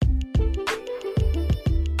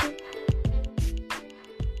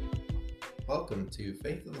welcome to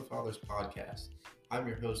Faith of the Fathers podcast. I'm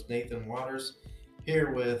your host, Nathan Waters,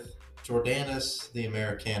 here with Jordanus the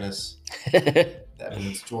Americanus. That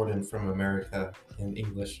means Jordan from America in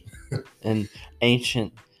English. And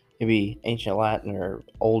maybe ancient Latin or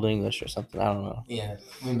Old English or something. I don't know. Yeah,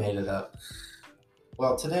 we made it up.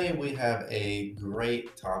 Well, today we have a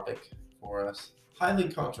great topic for us. Highly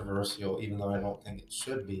controversial, even though I don't think it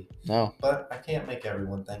should be. No. But I can't make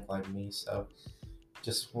everyone think like me, so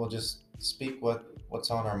we'll just speak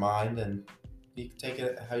what's on our mind, and you can take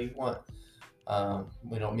it how you want.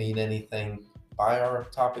 We don't mean anything by our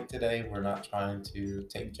topic today. We're not trying to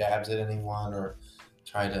take jabs at anyone or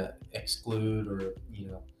try to exclude or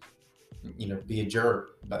be a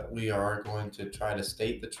jerk, but we are going to try to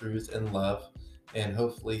state the truth in love and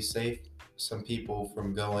hopefully save some people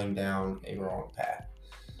from going down a wrong path.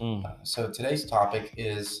 So today's topic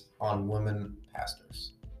is on women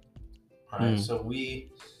pastors. All right, so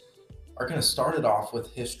we are going to start it off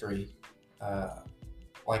with history.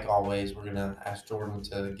 Like always, we're going to ask Jordan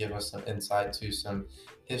to give us some insight to some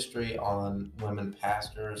history on women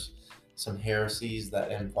pastors, some heresies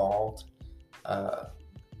that involved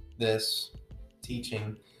this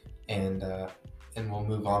teaching, and we'll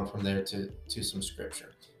move on from there to some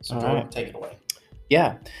scripture. So Jordan, take it away.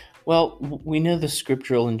 Yeah. Well, we know the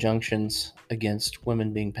scriptural injunctions against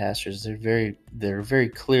women being pastors. They're very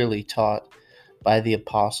clearly taught by the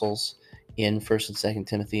apostles in 1st and 2nd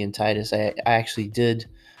Timothy and Titus. I actually did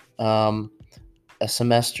a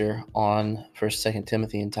semester on 1st, 2nd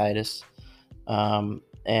Timothy and Titus,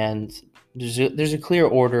 and there's a clear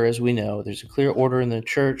order, as we know. There's a clear order in the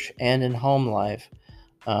church and in home life,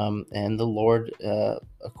 and the Lord,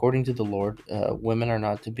 according to the Lord, women are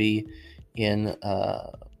not to be in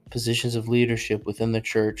positions of leadership within the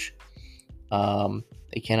church.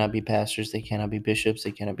 They cannot be pastors, they cannot be bishops,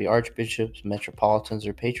 they cannot be archbishops, metropolitans,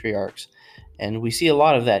 or patriarchs. And we see a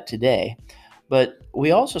lot of that today. But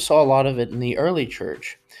we also saw a lot of it in the early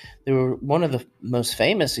church. One of the most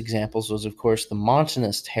famous examples was, of course, the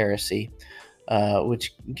Montanist heresy,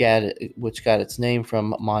 which got its name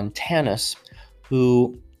from Montanus,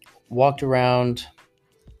 who walked around.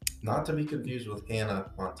 Not to be confused with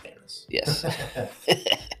Hannah Montanus. Yes.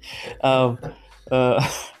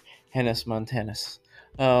 Hannah Montanus.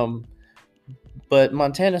 But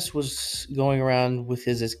Montanus was going around with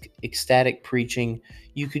his ecstatic preaching.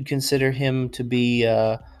 You could consider him to be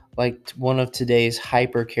like one of today's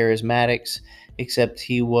hyper-charismatics, except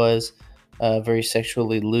he was very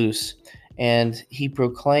sexually loose. And he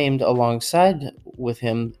proclaimed alongside with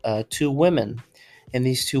him two women. And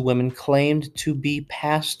these two women claimed to be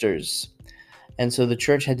pastors. And so the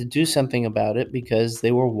church had to do something about it because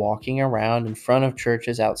they were walking around in front of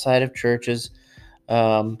churches, outside of churches,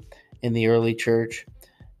 in the early church,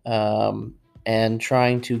 and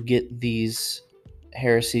trying to get these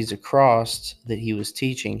heresies across that he was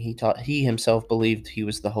teaching. He himself believed he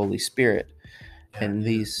was the Holy Spirit, and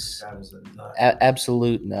these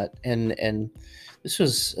absolute nut. And this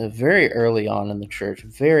was very early on in the church,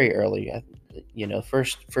 very early.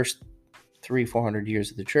 First 300-400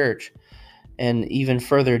 years of the church, and even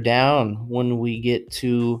further down when we get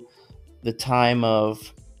to the time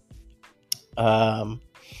of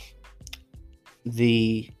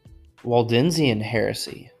the Waldensian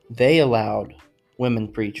heresy. They allowed women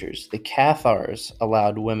preachers. The Cathars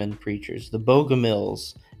allowed women preachers. The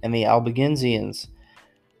Bogomils and the Albigensians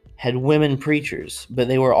had women preachers, but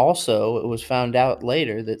it was found out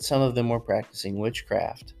later that some of them were practicing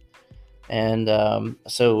witchcraft. And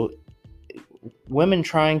so women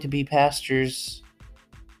trying to be pastors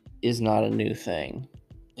is not a new thing.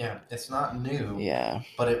 Yeah, it's not new. Yeah,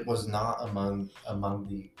 but it was not among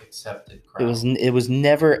the accepted crowd. It was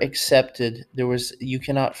never accepted. You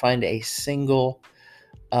cannot find a single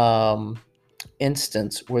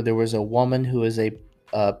instance where there was a woman who is a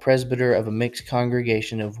presbyter of a mixed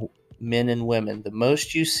congregation of men and women. The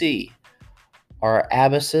most you see are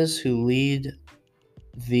abbesses who lead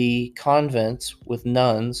the convents with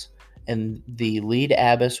nuns, and the lead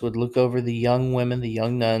abbess would look over the young women, the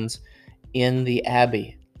young nuns in the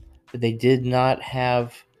abbey. But they did not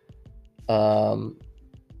have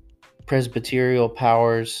presbyterial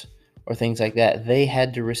powers or things like that. They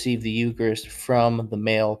had to receive the Eucharist from the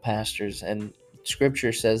male pastors, and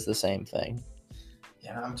Scripture says the same thing.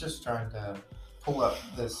 Yeah, I'm just trying to pull up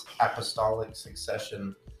this apostolic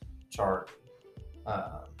succession chart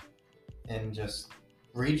and just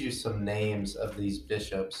read you some names of these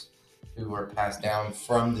bishops who were passed down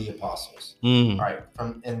from the apostles, right?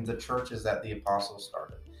 In the churches that the apostles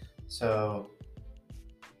started. So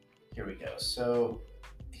here we go. So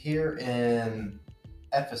here in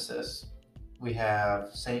Ephesus, we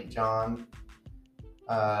have St. John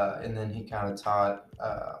and then he kind of taught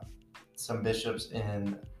some bishops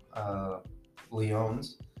in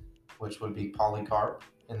Lyons, which would be Polycarp,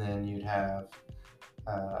 and then you'd have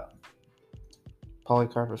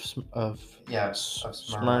Polycarp of Smyrna,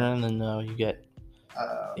 Smyrna, and then you get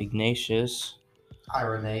Ignatius,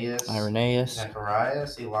 Irenaeus,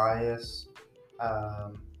 Zacharias, Elias,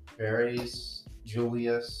 Verres,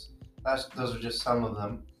 Julius. Those are just some of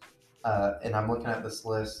them. And I'm looking at this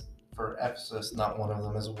list for Ephesus. Not one of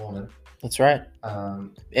them is a woman. That's right.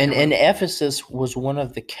 And Ephesus was one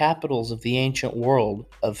of the capitals of the ancient world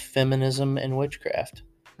of feminism and witchcraft.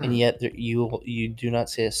 And yet you do not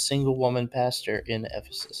see a single woman pastor in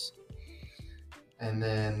Ephesus. And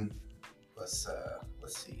then let's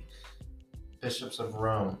see, bishops of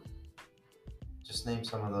Rome. Just name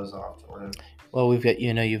some of those off, Jordan. Well, we've got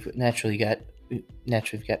you've naturally got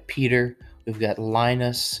Peter, we've got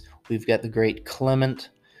Linus, we've got the great Clement,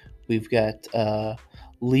 we've got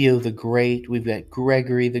Leo the Great, we've got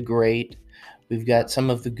Gregory the Great, we've got some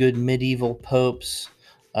of the good medieval popes,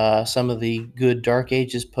 some of the good Dark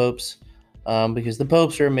Ages popes, because the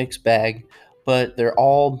popes are a mixed bag, but they're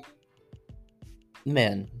all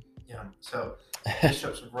men. Yeah. So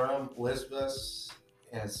bishops of Rome: Lisbus,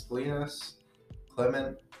 Asclepius,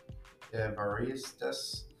 Clement,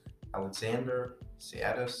 Evaristus, Alexander,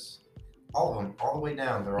 Seatus, all of them, all the way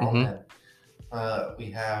down. They're all men. We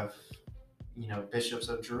have, bishops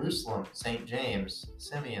of Jerusalem: St. James,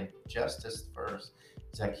 Simeon, Justus I,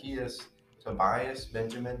 Zacchaeus, Tobias,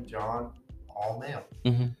 Benjamin, John, all male.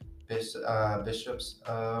 Bishops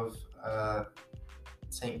of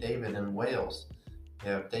St. David in Wales. We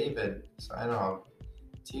have David, Sinog,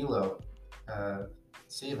 Tilo,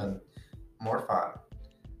 Stephen, Morphy,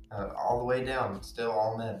 all the way down, still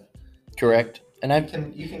all men. Correct.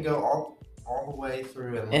 And you can go all the way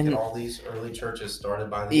through and look at all these early churches started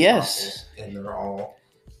by the apostles, and they're all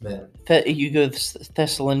men. You go to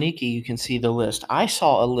Thessaloniki, you can see the list. I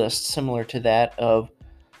saw a list similar to that of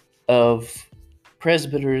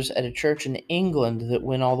presbyters at a church in England that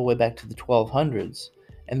went all the way back to the 1200s,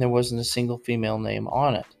 and there wasn't a single female name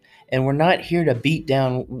on it. And we're not here to beat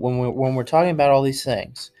down when we're talking about all these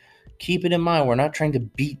things. Keep it in mind, we're not trying to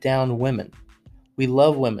beat down women. We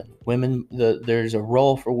love women. There's a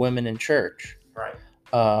role for women in church. Right.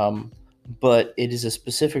 But it is a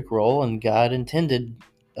specific role, and God intended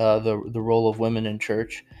the role of women in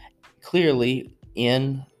church clearly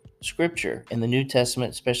in Scripture, in the New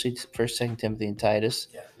Testament, especially 1st, 2nd Timothy, and Titus.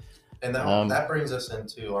 Yeah. And that brings us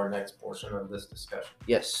into our next portion of this discussion.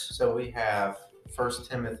 Yes. So we have 1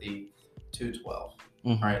 Timothy 2:12.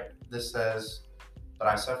 Right. This says, "But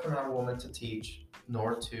I suffer not a woman to teach,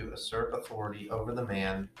 nor to usurp authority over the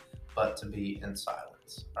man, but to be in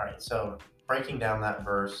silence." All right. So breaking down that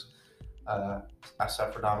verse, I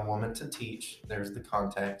suffer not a woman to teach. There's the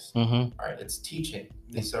context. All right. It's teaching.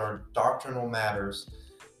 These are doctrinal matters.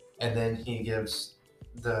 And then he gives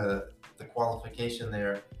the qualification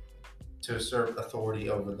there, to usurp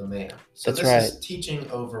authority over the man. So this is teaching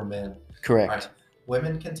over men. Correct. Right?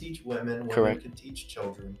 Women can teach women. Women can teach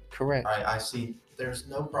children. Correct. I see. There's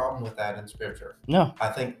no problem with that in Scripture. No. I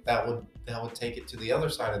think that would take it to the other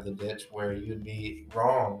side of the ditch, where you'd be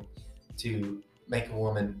wrong to make a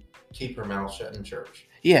woman keep her mouth shut in church.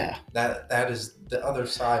 Yeah. That is the other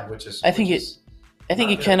side, which is. I think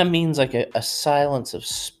it kind of means like a silence of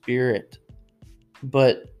spirit,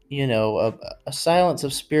 but a silence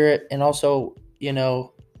of spirit, and also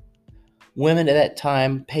women at that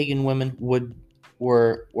time, pagan women,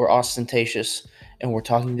 were ostentatious and were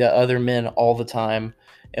talking to other men all the time,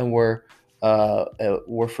 and were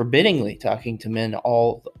forbiddingly talking to men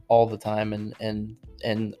all the time,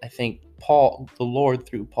 and I think the Lord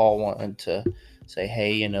through Paul wanted to say,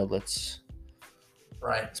 hey, let's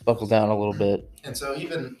buckle down a little bit. And so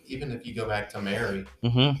even if you go back to Mary,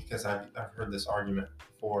 because I've heard this argument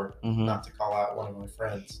before, not to call out one of my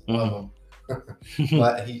friends, love him,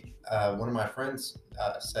 but one of my friends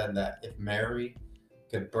said that if Mary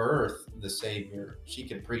could birth the Savior, she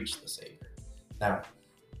could preach the Savior. Now,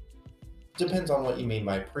 depends on what you mean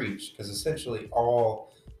by preach, because essentially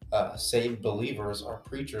all saved believers are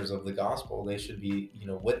preachers of the gospel. They should be,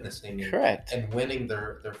 witnessing and winning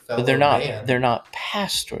their fellow but they're not, man. They're not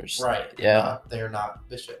pastors. Right. Yeah. They're not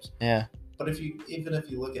bishops. Yeah. But even if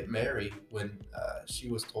you look at Mary, when she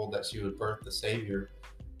was told that she would birth the Savior,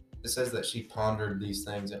 it says that she pondered these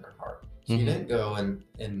things in her heart. She didn't go and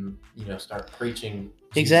start preaching.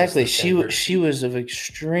 Exactly. She was of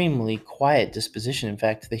extremely quiet disposition. In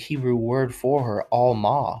fact, the Hebrew word for her,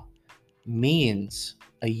 alma, means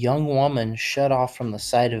a young woman shut off from the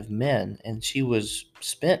sight of men, and she was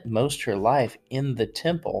spent most of her life in the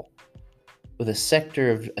temple with a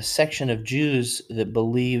section of Jews that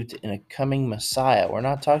believed in a coming Messiah. We're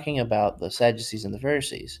not talking about the Sadducees and the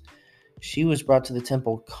Pharisees. She was brought to the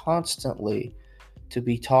temple constantly to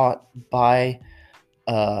be taught by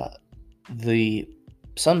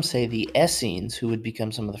some say the Essenes, who would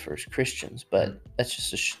become some of the first Christians, but that's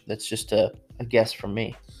just a guess from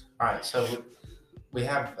me. All right, so we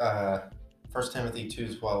have 1 Timothy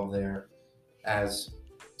 2:12 there as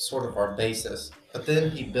sort of our basis, but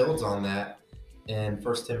then he builds on that in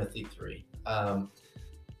 1 Timothy 3.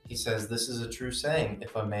 He says, "This is a true saying: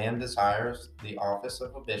 if a man desires the office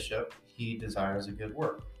of a bishop, he desires a good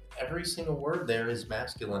work." Every single word there is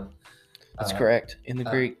masculine. That's correct in the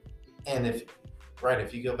Greek. And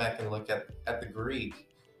if you go back and look at the Greek,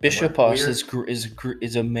 Bishopos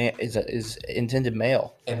is intended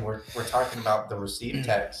male, and we're talking about the received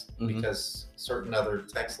text because certain other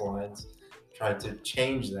text lines tried to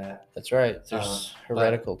change that. That's right. There's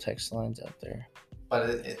heretical text lines out there, but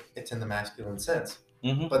it's in the masculine sense.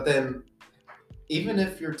 Mm-hmm. But then, even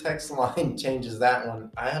if your text line changes that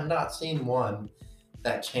one, I have not seen one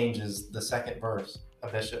that changes the second verse. A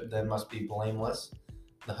bishop then must be blameless,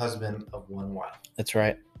 the husband of one wife. That's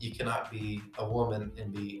right. You cannot be a woman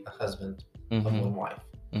and be a husband Mm-hmm. of one wife.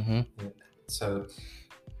 Mm-hmm. So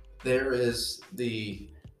there is the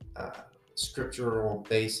scriptural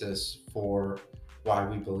basis for why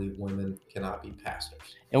we believe women cannot be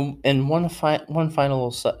pastors. And one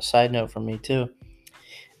final side note from me too,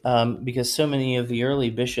 because so many of the early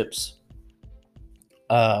bishops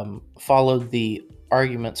followed the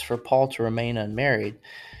arguments for Paul to remain unmarried.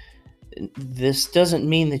 This doesn't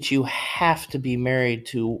mean that you have to be married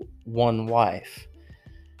to one wife.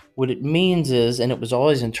 What it means is, and it was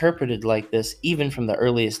always interpreted like this even from the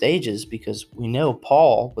earliest ages, because we know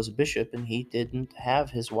Paul was a bishop and he didn't have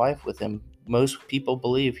his wife with him. Most people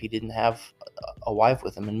believe he didn't have a wife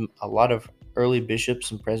with him, and a lot of early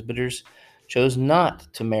bishops and presbyters chose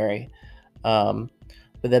not to marry. But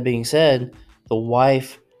that being said, the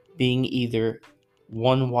wife being either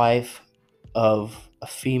one wife of a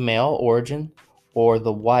female origin or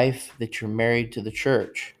the wife that you're married to the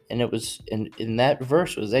church. And it was in that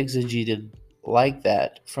verse was exegeted like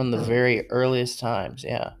that from the very earliest times.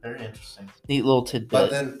 Yeah. Very interesting. Neat little tidbit. But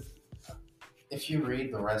then if you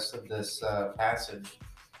read the rest of this passage,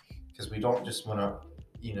 because we don't just want to,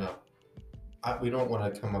 we don't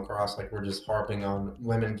want to come across like we're just harping on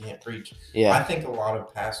women can't preach. Yeah. I think a lot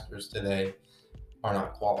of pastors today are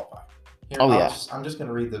not qualified. Here, I'm just going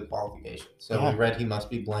to read the qualifications. So we read he must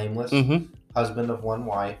be blameless, husband of one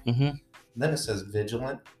wife. Then it says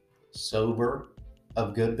vigilant, sober,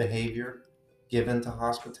 of good behavior, given to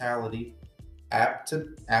hospitality, apt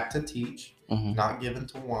to teach, not given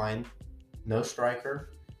to wine, no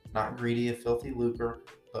striker, not greedy of filthy lucre,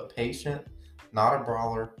 but patient, not a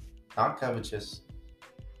brawler, not covetous,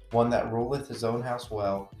 one that ruleth his own house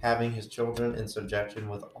well, having his children in subjection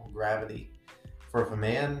with all gravity. For if a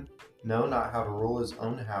man know not how to rule his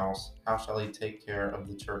own house, how shall he take care of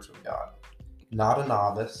the church of God? Not a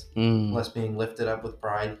novice, lest being lifted up with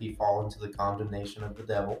pride he fall into the condemnation of the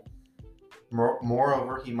devil.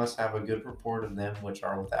 Moreover, he must have a good report of them which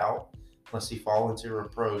are without, lest he fall into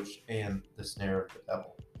reproach and the snare of the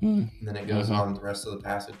devil. And then it goes on the rest of the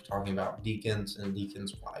passage talking about deacons and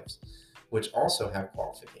deacons' wives, which also have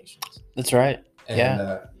qualifications. That's right.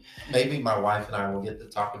 And maybe my wife and I will get to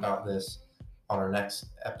talk about this on our next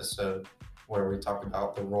episode, where we talk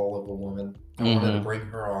about the role of a woman. I wanted to bring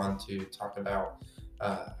her on to talk about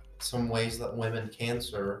some ways that women can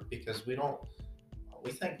serve, because we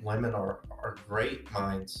think women are great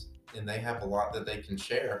minds and they have a lot that they can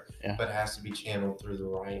share, but it has to be channeled through the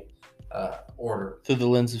right order. Through the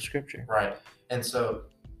lens of Scripture. Right. And so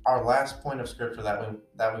our last point of Scripture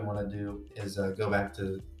that we want to do is go back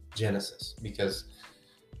to Genesis, because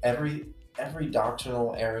every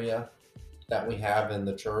doctrinal area that we have in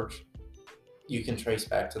the church, you can trace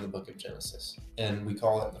back to the book of Genesis, and we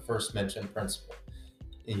call it the first mention principle.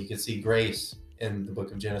 And you can see grace in the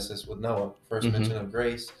book of Genesis with Noah. First mention of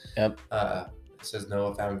grace. Yep. It says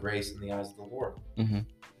Noah found grace in the eyes of the Lord.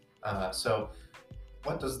 So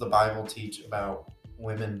what does the Bible teach about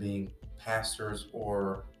women being pastors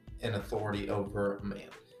or in authority over a man?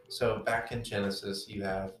 So back in Genesis, you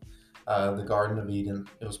have the Garden of Eden.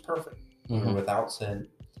 It was perfect. We were without sin.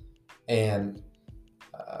 And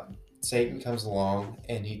Satan comes along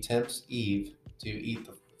and he tempts Eve to eat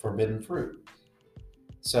the forbidden fruit.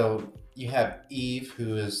 So you have Eve,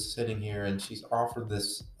 who is sitting here, and she's offered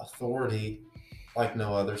this authority like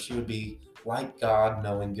no other. She would be like God,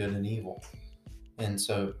 knowing good and evil. And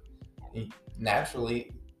so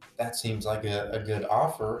naturally, that seems like a good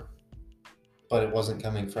offer. but it wasn't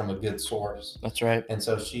coming from a good source. That's right. And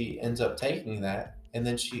so she ends up taking that, and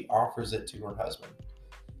then she offers it to her husband.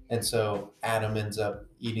 And so Adam ends up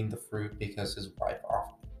eating the fruit because his wife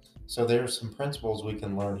offered it. So there's some principles we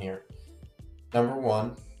can learn here. Number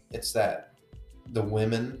one, it's that the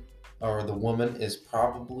women or the woman is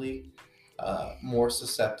probably more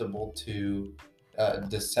susceptible to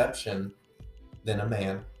deception than a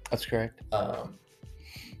man. That's correct.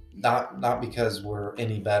 Not because we're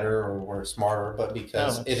any better or we're smarter, but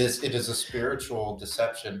because No, it is a spiritual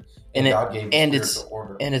deception, And and it- God gave and a it's- spiritual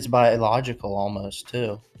order. And it's biological almost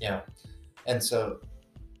too. Yeah. And so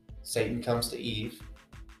Satan comes to Eve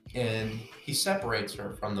and he separates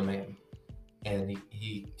her from the man. And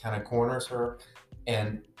he kind of corners her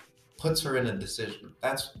and puts her in a decision.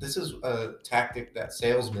 This is a tactic that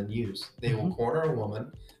salesmen use. They will corner a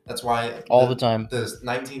woman. That's why All the time. the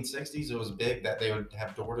 1960s, it was big that they would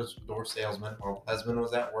have door-to-door salesmen while the husband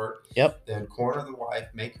was at work. Yep. They would corner the wife,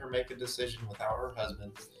 make her make a decision without her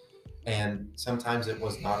husband. And sometimes it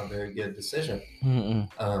was not a very good decision.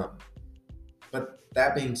 But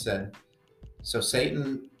that being said, so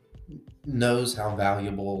Satan knows how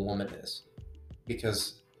valuable a woman is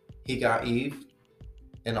because he got Eve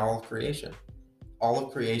and all of creation. All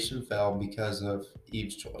of creation fell because of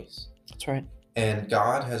Eve's choice. That's right. And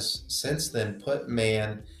God has since then put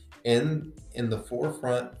man in the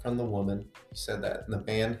forefront from the woman. He said that the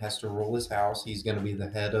man has to rule his house. He's going to be the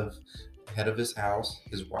head of his house,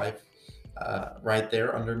 his wife right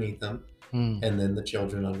there underneath him, and then the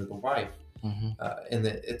children under the wife. And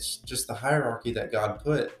it's just the hierarchy that God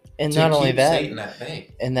put. And to not only keep that, Satan at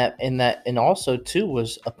bay. and also too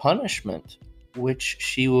was a punishment, which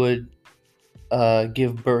she would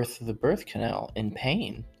give birth to the birth canal in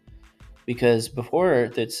pain, because before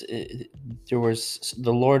there was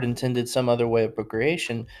the Lord intended some other way of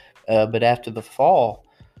procreation, but after the fall,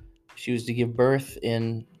 she was to give birth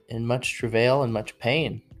in much travail and much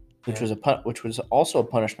pain, which was also a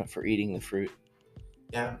punishment for eating the fruit.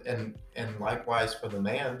 Yeah, and likewise for the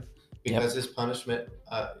man, because his punishment,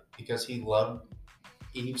 because he loved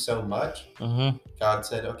Eve so much, God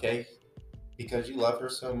said, okay, because you love her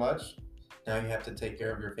so much, now you have to take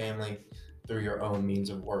care of your family through your own means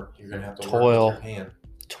of work. You're going to have to work with your hand.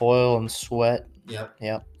 Toil and sweat.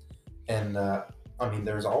 Yep. And, I mean,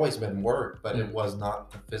 there's always been work, but it was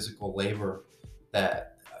not the physical labor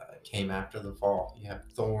that came after the fall. You have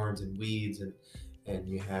thorns and weeds, and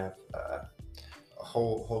you have a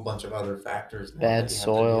whole bunch of other factors. Bad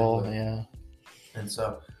soil, And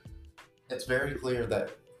so it's very clear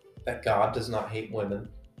that God does not hate women.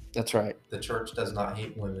 That's right. The church does not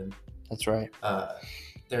hate women. That's right.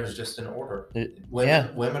 There's just an order.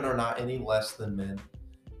 Women are not any less than men.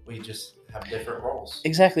 We just have different roles.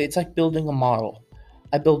 Exactly. It's like building a model.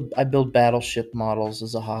 I build battleship models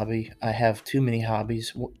as a hobby. I have too many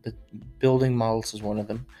hobbies, but building models is one of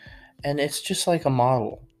them. And it's just like a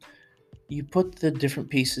model. You put the different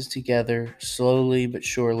pieces together slowly but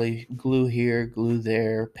surely, glue here, glue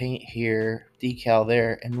there, paint here, decal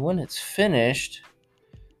there, and when it's finished,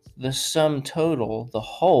 the sum total, the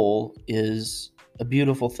whole, is a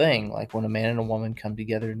beautiful thing, like when a man and a woman come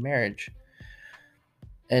together in marriage.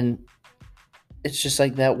 And it's just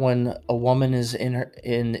like that when a woman is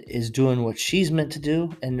is doing what she's meant to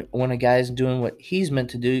do, and when a guy's doing what he's meant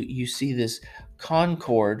to do, you see this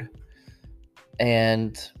concord,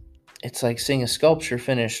 and it's like seeing a sculpture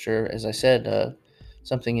finished, or as I said,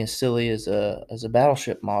 something as silly as a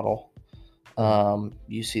battleship model.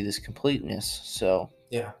 You see this completeness. So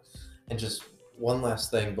yeah, and just one last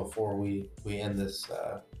thing before we end this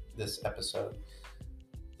episode.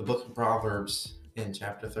 The book of Proverbs in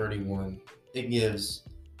chapter 31, it gives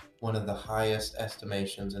one of the highest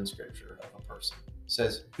estimations in Scripture of a person. It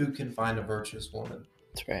says, "Who can find a virtuous woman?"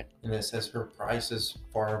 That's right. And it says her price is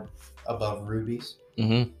far above rubies,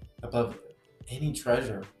 above any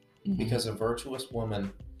treasure, because a virtuous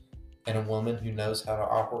woman and a woman who knows how to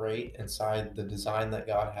operate inside the design that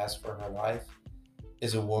God has for her life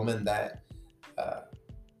is a woman that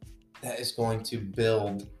is going to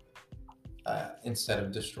build instead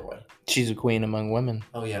of destroy. She's a queen among women.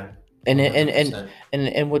 Oh yeah.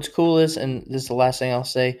 And what's cool is, and this is the last thing I'll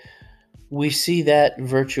say, we see that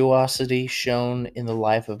virtuosity shown in the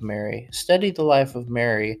life of Mary. Study the life of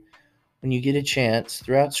Mary when you get a chance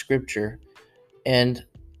throughout Scripture, and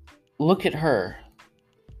look at her.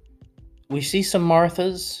 We see some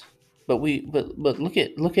Marthas, but look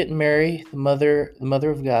at Mary, the mother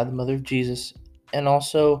of God, the mother of Jesus, and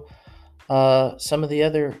also some of the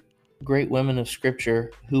other great women of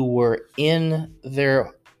Scripture who were in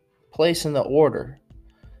their place in the order,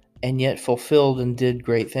 and yet fulfilled and did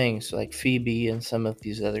great things, like Phoebe and some of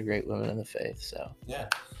these other great women in the faith. So Yeah,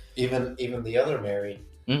 even the other Mary,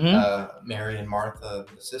 Mary and Martha,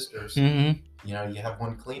 the sisters. You know, you have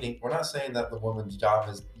one cleaning. We're not saying that the woman's job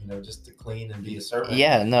is, you know, just to clean and be a servant.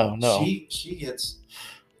 Yeah, no. She gets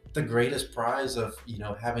the greatest prize of, you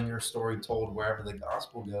know, having her story told wherever the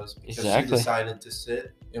gospel goes, because she decided to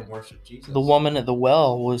sit and worship Jesus. The woman at the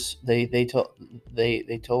well was they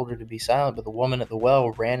told her to be silent, but the woman at the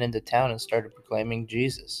well ran into town and started proclaiming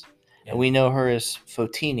Jesus. Yeah. And we know her as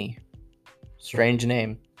Fotini. Strange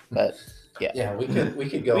name, but yeah. Yeah, we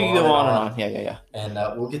could go on and on. Yeah. And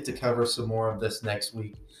we'll get to cover some more of this next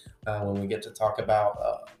week when we get to talk about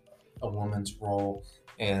a woman's role,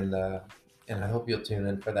 and I hope you'll tune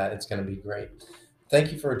in for that. It's going to be great.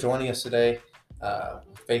 Thank you for joining us today.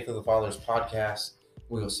 Faith of the Fathers podcast.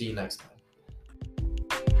 We will see you next time.